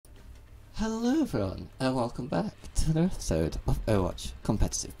Hello everyone, and welcome back to another episode of Overwatch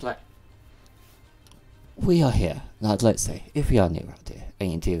Competitive Play. We are here. Now I'd like to say, if you are new around here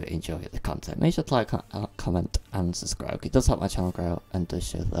and you do enjoy the content, make sure to like, comment and subscribe. It does help my channel grow and does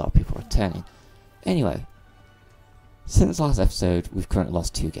show that a lot of people are returning. Anyway, since last episode we've currently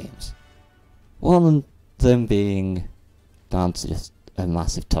lost 2 games. One of them being down to just a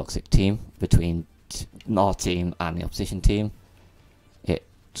massive toxic team between our team and the opposition team.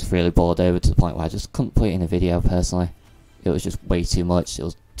 It's really boiled over to the point where I just couldn't put it in a video personally. It was just way too much, it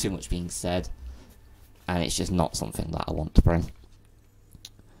was too much being said, and it's just not something that I want to bring.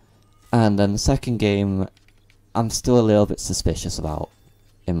 And then the second game, I'm still a little bit suspicious about,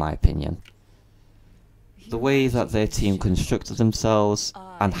 in my opinion. The way that their team constructed themselves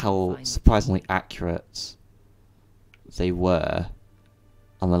and how surprisingly accurate they were,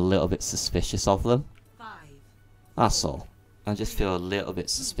 I'm a little bit suspicious of them. That's all. I just feel a little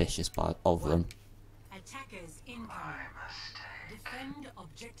bit suspicious of them. Attackers incoming. Defend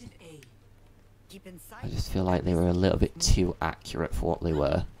objective A. I just feel like they were a little bit too accurate for what they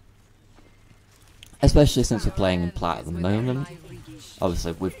were. Especially since we're playing in plat at the moment.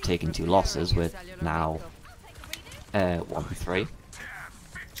 Obviously we've taken 2 losses, we're now 1-3.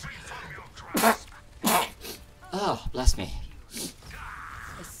 Oh, bless me.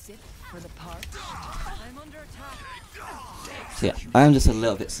 So yeah, I am just a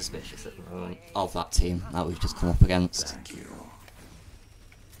little bit suspicious at the moment of that team that we've just come up against.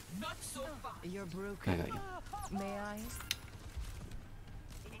 You're broken. I got you. May I?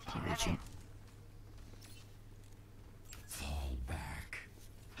 Can't reach him. Fall back.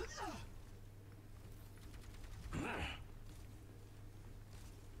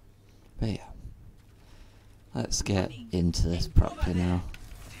 But yeah, let's get into this properly now.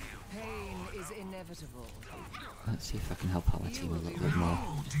 Pain is inevitable. Let's see if I can help out my team a little bit more.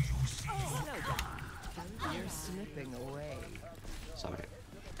 You're slipping away. Sorry.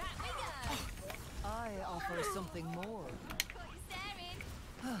 I offer something more.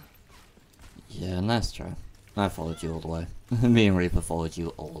 Yeah, nice try. I followed you all the way. Me and Reaper followed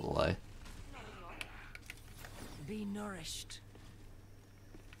you all the way. Be nourished.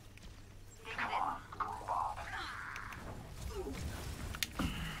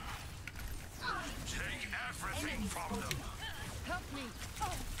 Help me.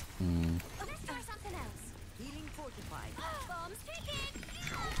 Let's try something else. Healing fortified. Bombs ticking.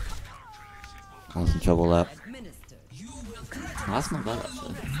 I was in trouble there. Administer. Oh, that's not bad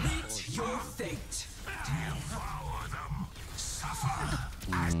actually. Your fate.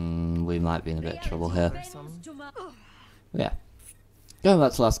 We might be in a bit of trouble here. Some. Yeah. Going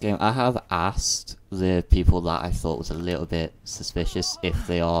back to last game, I have asked the people that I thought was a little bit suspicious if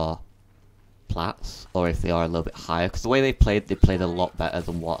they are plats or if they are a little bit higher, because the way they played a lot better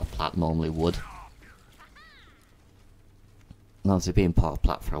than what a plat normally would. And obviously being part of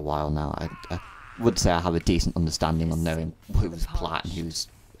plat for a while now, I would say I have a decent understanding on knowing who's plat and who's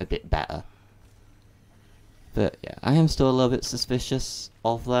a bit better. But yeah, I am still a little bit suspicious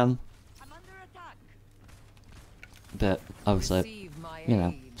of them. But obviously, you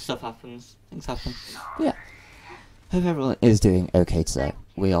know, stuff happens, things happen. But yeah, hope everyone is doing okay today.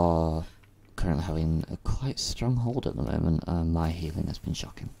 We are currently having a quite strong hold at the moment, and my healing has been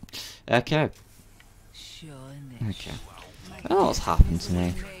shocking. Okay. Okay. I don't know what's happened to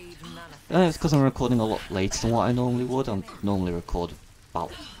me. It's because I'm recording a lot later than what I normally would. I normally record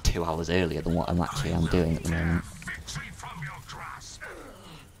about 2 hours earlier than what I'm actually doing at the moment.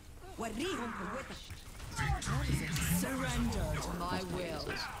 Surrender to my will.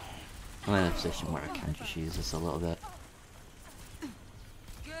 I'm in a position where I can just use this a little bit.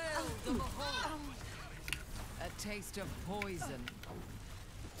 A taste of poison.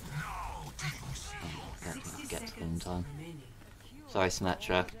 I'll get to them in time. Sorry,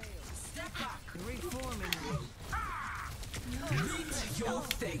 Symmetra. Reforming. Your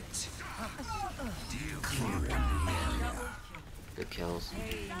fate. Good kills.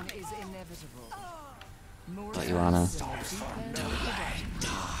 Pain is inevitable. More Got you, Anna.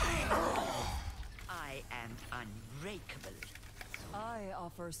 I am unbreakable. I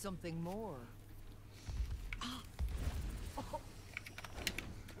offer something more.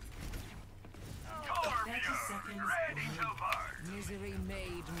 30 seconds. Misery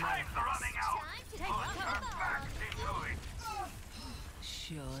made manifest. Time to take cover.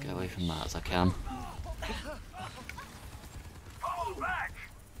 Sure. Get away from that as I can.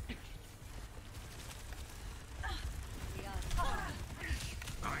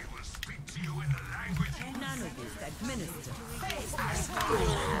 I will speak to you in the language. Nanoboost administered.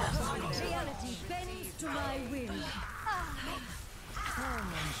 Reality bends to my will.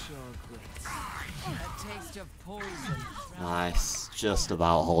 Torment A taste of poison. Nice. Just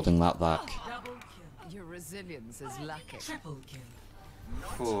about holding that back. Double kill. Your resilience is lacking. Triple kill.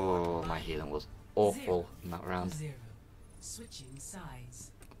 Oh, my healing was awful in that round. 0. Switching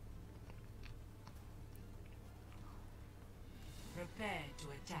sides. Prepare to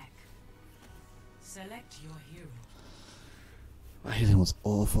attack. Select your hero. My healing was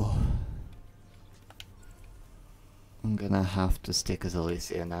awful. I'm gonna have to stick as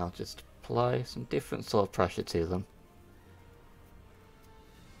Alicia now, just apply some different sort of pressure to them.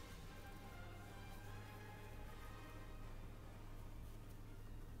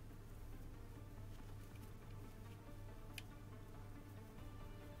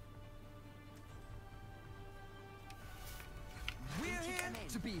 We're here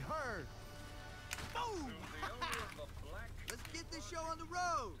to be heard. Boom! Let's get this show on the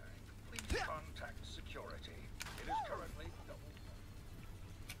road. Please contact security. It is currently double.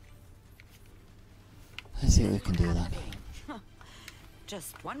 Let's see if we can do that.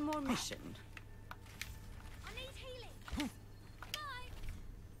 Just one more mission. I need healing.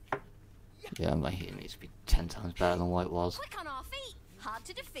 Bye. Yeah, my healing needs to be 10 times better than what it was. Quick on our feet. Hard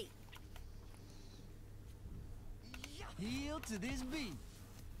to defeat. Heel to this beat.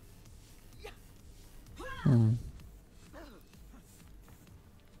 Hmm.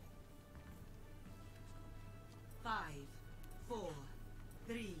 Five, 4,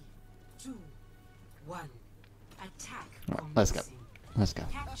 3, 2, 1. Attack. Right, let's go. commencing. Let's go.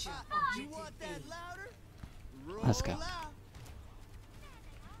 Capture You objective want that A. louder? Roll Let's go. out.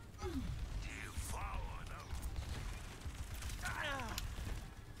 You follow them.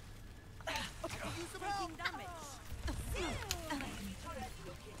 Use some help.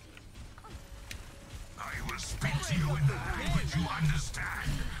 I will speak to you in the language you understand.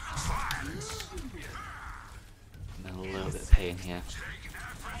 Silence. I'm in a little bit of pain here. Take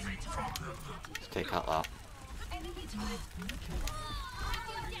everything from them. Let's take out that.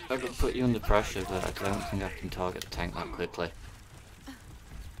 I could put you under pressure, but I don't think I can target the tank that quickly.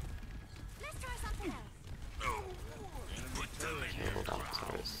 Let's try something else. Okay, hold on,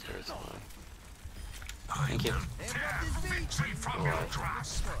 sorry, it's very slow. I Thank you. will tear victory from your Alright.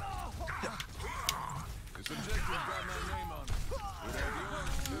 grasp.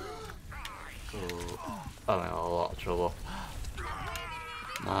 Cool. I'm in a lot of trouble.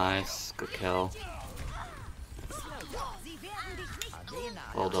 Nice, good kill.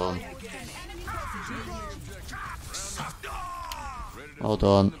 Well done. Well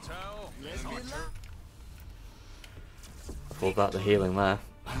done. Pull back the healing there.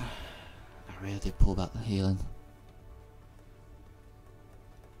 I really did pull back the healing.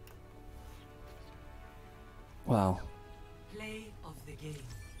 Wow. Play of the game.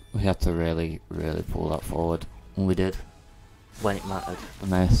 We had to really pull that forward. And we did. When it mattered the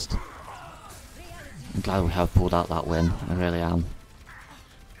most. I'm glad we have pulled out that win. I really am.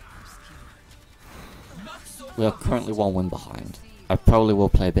 We are currently 1 win behind. I probably will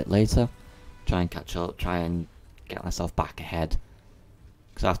play a bit later. Try and catch up. Try and get myself back ahead.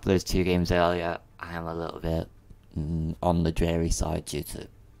 Because after those 2 games earlier, I am a little bit on the dreary side due to,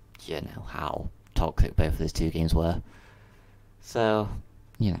 you know, how toxic both of those 2 games were. So,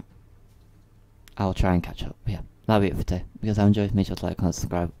 you know, I'll try and catch up. But yeah, that'll be it for today. Because I enjoyed, make sure to like, comment,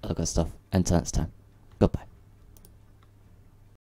 subscribe, all that good stuff. Until next time, goodbye.